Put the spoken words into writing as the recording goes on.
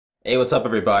Hey, what's up,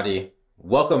 everybody?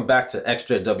 Welcome back to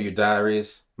XJW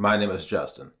Diaries. My name is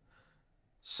Justin.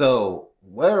 So,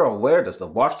 where does the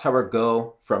Watchtower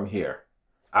go from here?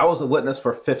 I was a witness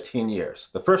for 15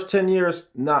 years. The first 10 years,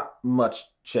 not much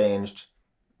changed.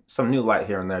 Some new light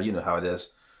here and there, you know how it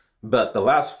is. But the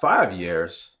last 5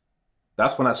 years,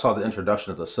 that's when I saw the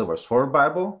introduction of the Silver Sword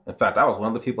Bible. In fact, I was one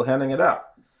of the people handing it out.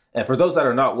 And for those that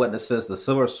are not witnesses, the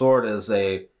Silver Sword is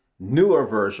a newer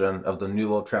version of the New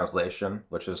World Translation,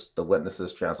 which is the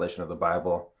Witnesses' translation of the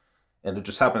Bible, and it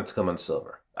just happened to come in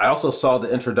silver. I also saw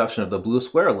the introduction of the blue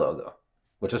square logo,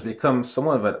 which has become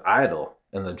somewhat of an idol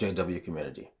in the JW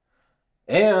community.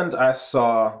 And I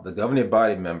saw the governing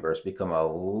body members become a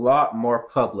lot more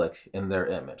public in their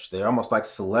image. They're almost like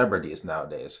celebrities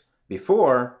nowadays.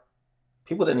 Before,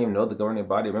 people didn't even know the governing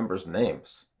body members'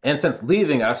 names. And since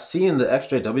leaving, I've seen the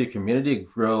XJW community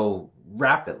grow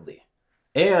rapidly.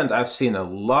 And I've seen a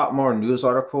lot more news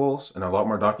articles and a lot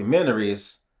more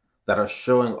documentaries that are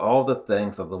showing all the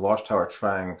things that the Watchtower are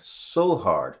trying so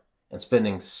hard and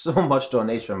spending so much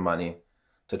donation money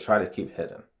to try to keep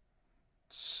hidden.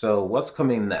 So what's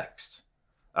coming next?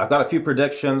 I've got a few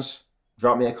predictions.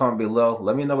 Drop me a comment below.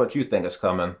 Let me know what you think is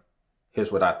coming.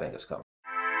 Here's what I think is coming.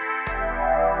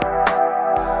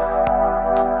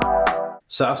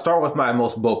 So I'll start with my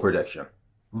most bold prediction.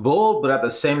 Bold, but at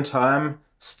the same time,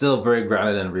 still very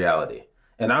grounded in reality.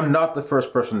 And I'm not the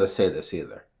first person to say this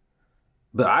either.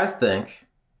 But I think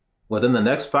within the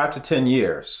next 5 to 10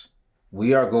 years,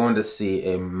 we are going to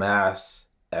see a mass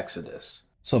exodus.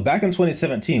 So back in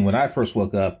 2017, when I first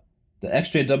woke up, the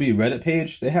XJW Reddit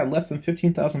page, they had less than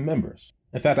 15,000 members.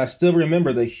 In fact, I still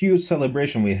remember the huge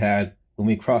celebration we had when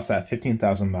we crossed that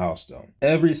 15,000 milestone.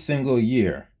 Every single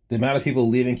year, the amount of people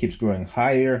leaving keeps growing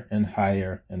higher and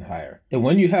higher and higher. And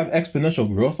when you have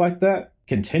exponential growth like that,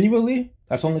 continually,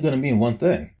 that's only going to mean one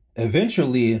thing.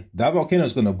 Eventually, that volcano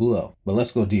is going to blow. But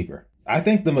let's go deeper. I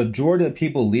think the majority of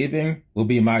people leaving will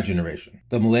be my generation,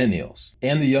 the millennials,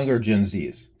 and the younger Gen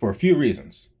Zs, for a few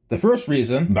reasons. The first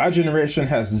reason, my generation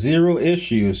has zero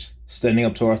issues standing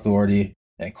up to authority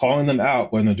and calling them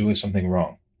out when they're doing something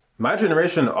wrong. My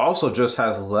generation also just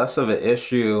has less of an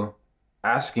issue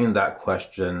asking that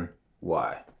question,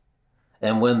 why?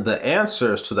 And when the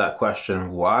answers to that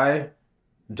question, why,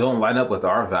 don't line up with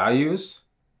our values,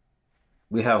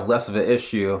 we have less of an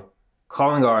issue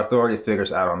calling our authority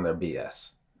figures out on their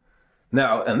BS.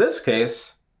 Now, in this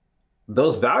case,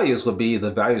 those values would be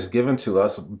the values given to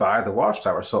us by the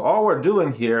Watchtower. So all we're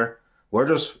doing here, we're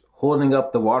just holding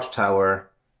up the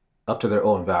Watchtower up to their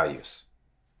own values,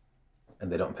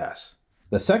 and they don't pass.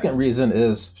 The second reason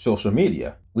is social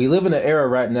media. We live in an era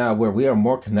right now where we are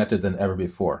more connected than ever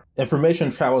before.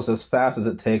 Information travels as fast as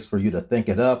it takes for you to think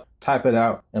it up, type it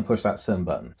out, and push that send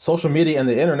button. Social media and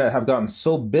the internet have gotten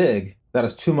so big that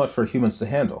it's too much for humans to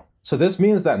handle. So this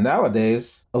means that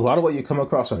nowadays, a lot of what you come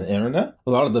across on the internet,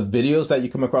 a lot of the videos that you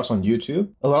come across on YouTube,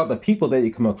 a lot of the people that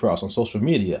you come across on social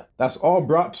media, that's all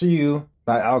brought to you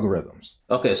by algorithms.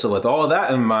 Okay, so with all of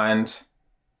that in mind,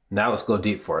 now let's go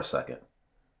deep for a second.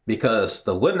 Because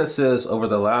the witnesses over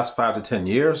the last 5 to 10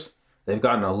 years, they've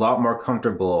gotten a lot more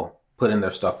comfortable putting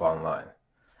their stuff online.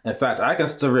 In fact, I can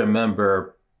still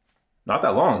remember, not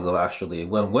that long ago actually,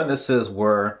 when witnesses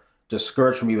were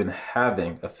discouraged from even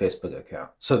having a Facebook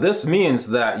account. So this means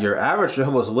that your average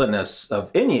Jehovah's Witness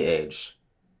of any age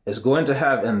is going to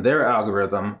have in their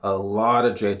algorithm a lot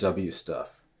of JW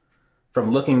stuff.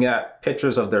 From looking at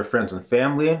pictures of their friends and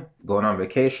family, going on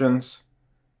vacations,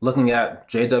 looking at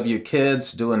JW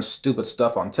kids doing stupid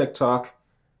stuff on TikTok,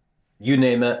 you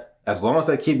name it. As long as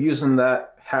they keep using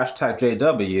that hashtag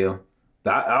JW,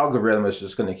 that algorithm is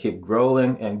just going to keep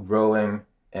growing and growing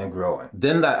and growing.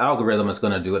 Then that algorithm is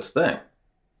going to do its thing,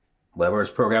 whatever it's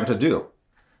programmed to do.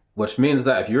 Which means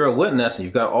that if you're a witness and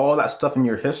you've got all that stuff in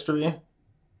your history,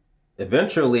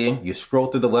 eventually you scroll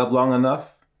through the web long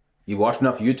enough, you watch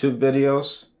enough YouTube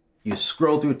videos, you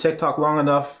scroll through TikTok long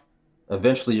enough,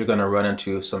 eventually you're going to run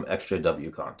into some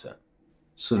XJW content,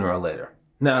 sooner or later.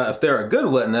 Now, if they're a good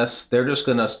witness, they're just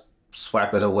going to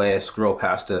swipe it away, scroll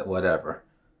past it, whatever.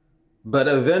 But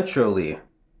eventually,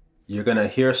 you're going to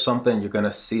hear something, you're going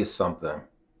to see something,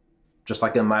 just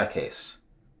like in my case,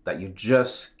 that you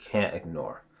just can't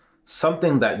ignore.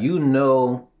 Something that you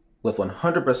know with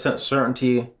 100%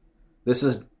 certainty, this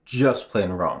is just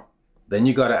plain wrong. Then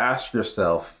you got to ask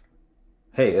yourself,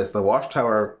 hey, is the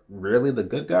Watchtower really the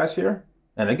good guys here?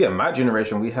 And again, my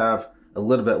generation, we have a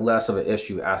little bit less of an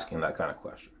issue asking that kind of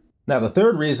question. Now, the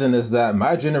third reason is that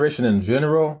my generation in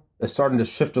general is starting to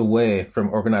shift away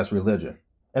from organized religion.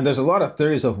 And there's a lot of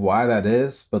theories of why that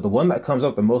is, but the one that comes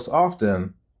up the most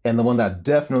often, and the one that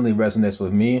definitely resonates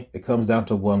with me, it comes down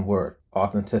to one word: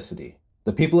 authenticity.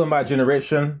 The people in my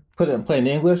generation, put it in plain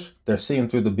English, they're seeing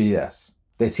through the BS.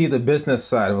 They see the business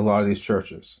side of a lot of these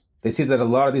churches. They see that a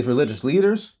lot of these religious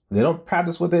leaders, they don't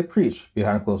practice what they preach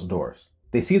behind closed doors.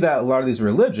 They see that a lot of these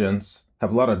religions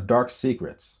have a lot of dark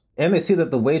secrets. And they see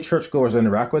that the way churchgoers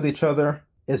interact with each other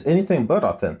is anything but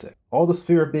authentic. All this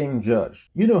fear of being judged.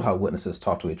 You know how witnesses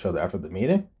talk to each other after the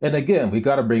meeting. And again, we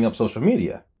got to bring up social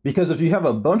media. Because if you have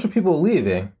a bunch of people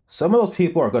leaving, some of those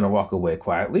people are going to walk away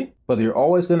quietly, but you're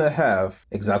always going to have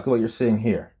exactly what you're seeing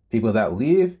here. People that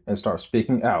leave and start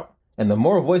speaking out. And the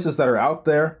more voices that are out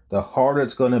there, the harder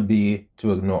it's going to be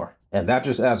to ignore. And that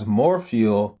just adds more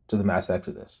fuel to the mass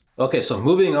exodus. Okay, so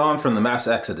moving on from the mass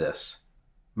exodus,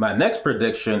 my next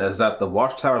prediction is that the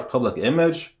Watchtower's public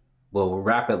image will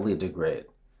rapidly degrade.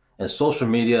 And social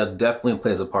media definitely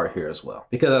plays a part here as well.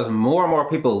 Because as more and more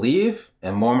people leave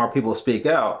and more people speak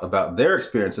out about their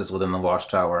experiences within the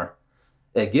Watchtower,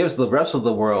 it gives the rest of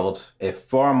the world a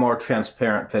far more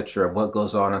transparent picture of what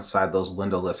goes on inside those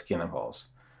windowless kingdom halls.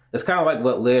 It's kind of like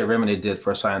what Leah Remini did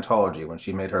for Scientology when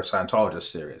she made her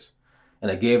Scientologist series. And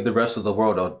it gave the rest of the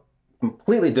world a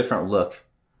completely different look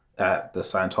at the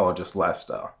Scientologist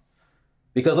lifestyle.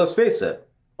 Because let's face it,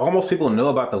 all most people know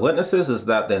about the witnesses is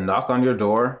that they knock on your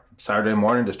door Saturday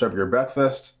morning, disturb your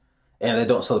breakfast, and they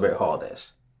don't celebrate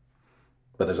holidays.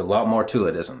 But there's a lot more to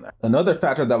it, isn't there? Another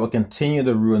factor that will continue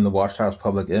to ruin the Watchtower's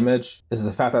public image is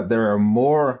the fact that there are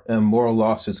more and more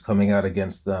lawsuits coming out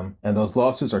against them, and those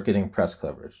lawsuits are getting press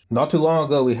coverage. Not too long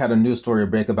ago, we had a news story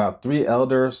break about 3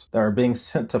 elders that are being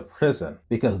sent to prison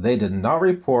because they did not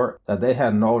report that they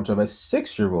had knowledge of a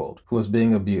 6-year-old who was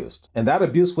being abused. And that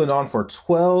abuse went on for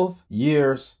 12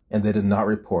 years, and they did not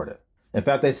report it. In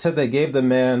fact, they said they gave the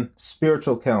man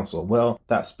spiritual counsel. Well,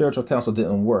 that spiritual counsel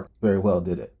didn't work very well,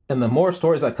 did it? And the more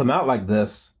stories that come out like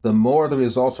this, the more the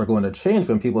results are going to change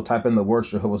when people type in the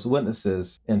words Jehovah's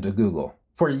Witnesses into Google.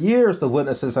 For years, the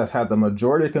witnesses have had the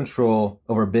majority control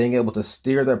over being able to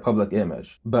steer their public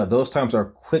image, but those times are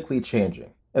quickly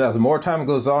changing. And as more time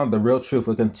goes on, the real truth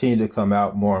will continue to come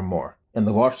out more and more. And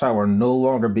the Watchtower will no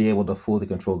longer be able to fully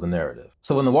control the narrative.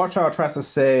 So when the Watchtower tries to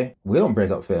say, we don't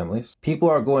break up families, people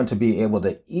are going to be able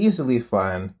to easily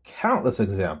find countless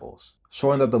examples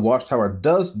showing that the Watchtower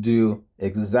does do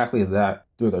exactly that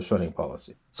through their shunning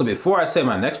policy. So before I say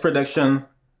my next prediction,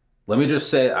 let me just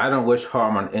say I don't wish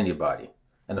harm on anybody.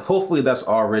 And hopefully that's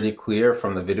already clear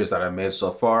from the videos that I've made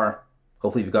so far.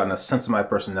 Hopefully you've gotten a sense of my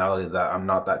personality that I'm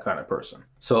not that kind of person.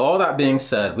 So all that being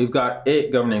said, we've got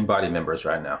 8 governing body members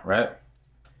right now, right?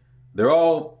 They're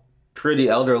all pretty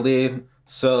elderly,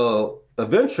 so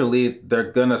eventually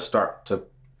they're gonna start to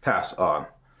pass on.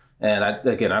 And I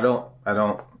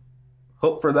don't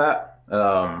hope for that.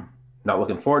 Not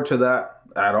looking forward to that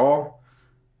at all.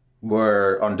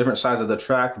 We're on different sides of the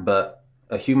track, but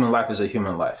a human life is a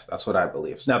human life. That's what I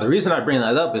believe. Now, the reason I bring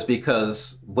that up is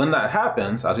because when that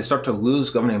happens, as we start to lose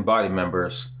governing body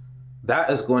members, that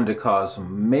is going to cause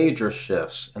major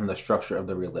shifts in the structure of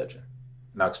the religion.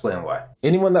 And I'll explain why.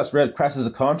 Anyone that's read Crisis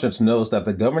of Conscience knows that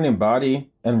the governing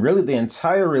body, and really the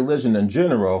entire religion in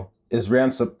general, is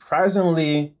ran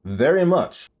surprisingly very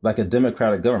much like a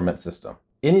democratic government system.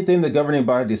 Anything the governing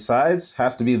body decides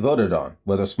has to be voted on,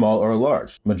 whether small or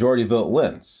large. Majority vote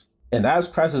wins. And as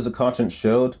Crisis of Conscience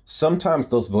showed, sometimes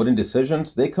those voting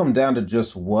decisions, they come down to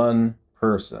just one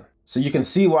person. So you can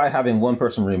see why having one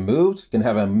person removed can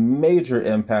have a major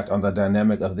impact on the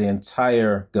dynamic of the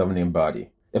entire governing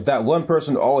body. If that one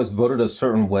person always voted a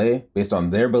certain way based on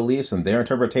their beliefs and their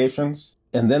interpretations,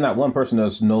 and then that one person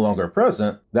is no longer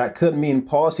present, that could mean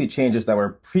policy changes that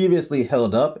were previously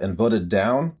held up and voted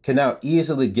down can now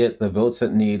easily get the votes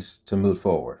it needs to move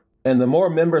forward. And the more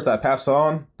members that pass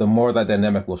on, the more that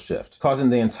dynamic will shift, causing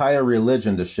the entire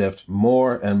religion to shift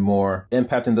more and more,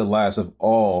 impacting the lives of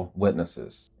all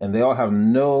witnesses. And they all have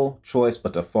no choice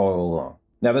but to follow along.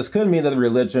 Now, this could mean that the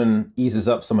religion eases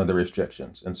up some of the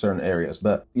restrictions in certain areas,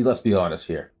 but let's be honest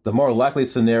here. The more likely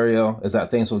scenario is that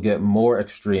things will get more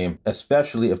extreme,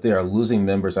 especially if they are losing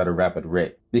members at a rapid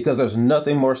rate. Because there's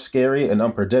nothing more scary and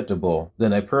unpredictable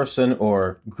than a person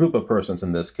or group of persons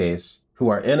in this case who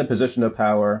are in a position of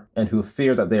power and who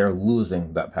fear that they are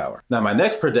losing that power. Now, my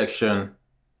next prediction, a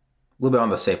little bit on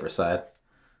the safer side,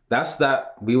 that's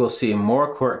that we will see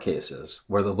more court cases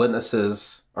where the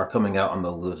witnesses are coming out on the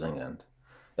losing end.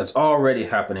 It's already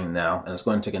happening now, and it's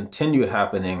going to continue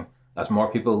happening as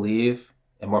more people leave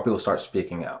and more people start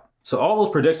speaking out. So all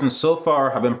those predictions so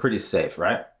far have been pretty safe,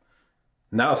 right?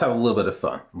 Now let's have a little bit of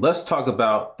fun. Let's talk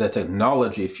about the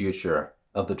technology future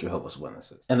of the Jehovah's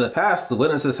Witnesses. In the past, the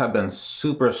witnesses have been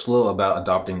super slow about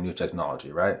adopting new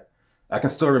technology, right? I can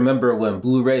still remember when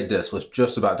Blu-ray disc was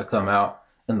just about to come out,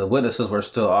 and the witnesses were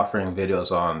still offering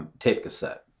videos on tape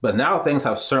cassette. But now things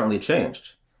have certainly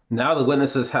changed. Now the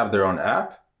witnesses have their own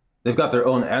app. They've got their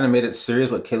own animated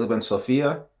series with Caleb and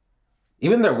Sophia.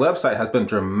 Even their website has been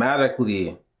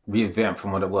dramatically revamped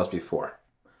from what it was before.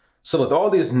 So with all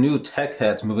these new tech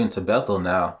heads moving to Bethel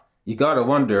now, you gotta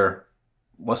wonder,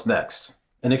 what's next?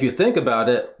 And if you think about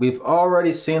it, we've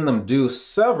already seen them do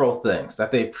several things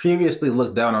that they previously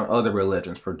looked down on other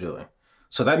religions for doing.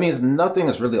 So that means nothing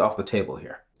is really off the table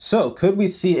here. So could we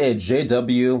see a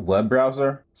JW web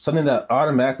browser? Something that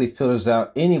automatically filters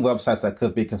out any websites that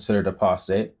could be considered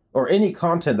apostate, or any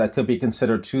content that could be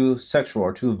considered too sexual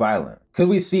or too violent. Could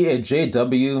we see a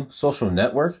JW social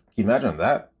network? Can you imagine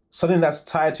that? Something that's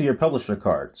tied to your publisher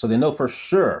card, so they know for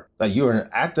sure that you are an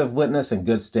active witness in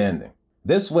good standing.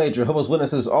 This way, Jehovah's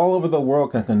Witnesses all over the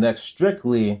world can connect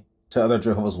strictly to other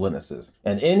Jehovah's Witnesses.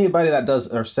 And anybody that does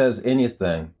or says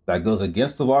anything that goes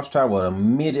against the Watchtower will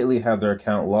immediately have their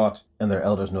account locked and their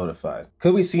elders notified.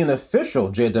 Could we see an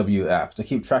official JW app to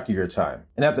keep track of your time?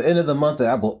 And at the end of the month, the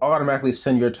app will automatically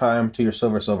send your time to your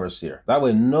service overseer. That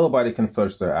way nobody can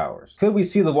fudge their hours. Could we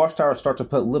see the Watchtower start to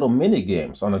put little mini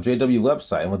games on the JW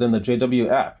website and within the JW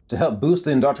app to help boost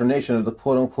the indoctrination of the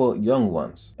quote-unquote young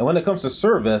ones? And when it comes to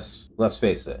service, let's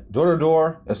face it,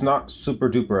 door-to-door is not super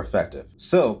duper effective.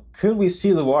 So could we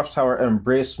see the Watchtower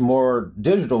embrace more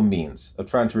digital means of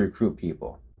trying to recruit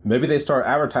people? Maybe they start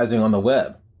advertising on the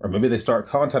web, or maybe they start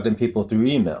contacting people through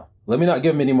email. Let me not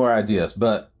give them any more ideas,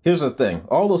 but here's the thing.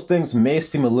 All those things may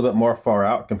seem a little bit more far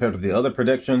out compared to the other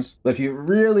predictions, but if you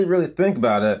really think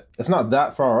about it, it's not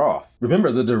that far off.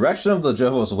 Remember, the direction of the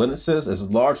Jehovah's Witnesses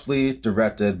is largely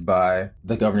directed by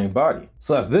the governing body.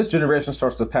 So as this generation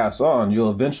starts to pass on, you'll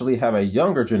eventually have a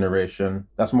younger generation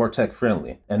that's more tech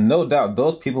friendly. And no doubt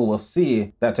those people will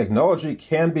see that technology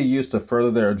can be used to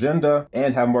further their agenda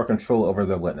and have more control over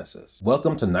their witnesses.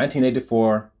 Welcome to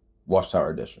 1984 Watchtower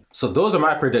Edition. So those are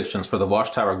my predictions for the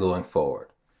Watchtower going forward.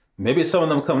 Maybe some of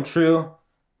them come true,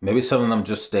 maybe some of them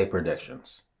just stay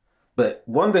predictions. But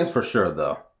one thing's for sure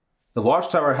though, the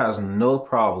Watchtower has no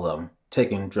problem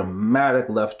taking dramatic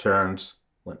left turns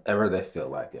whenever they feel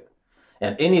like it.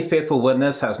 And any faithful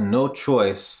witness has no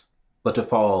choice but to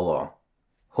follow along.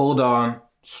 Hold on,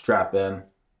 strap in,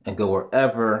 and go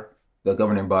wherever the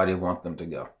governing body wants them to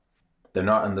go. They're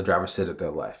not in the driver's seat of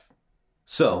their life.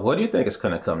 So, what do you think is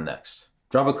going to come next?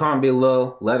 Drop a comment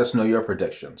below, let us know your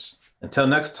predictions. Until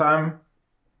next time,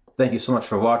 thank you so much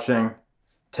for watching.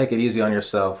 Take it easy on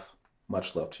yourself.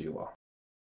 Much love to you all.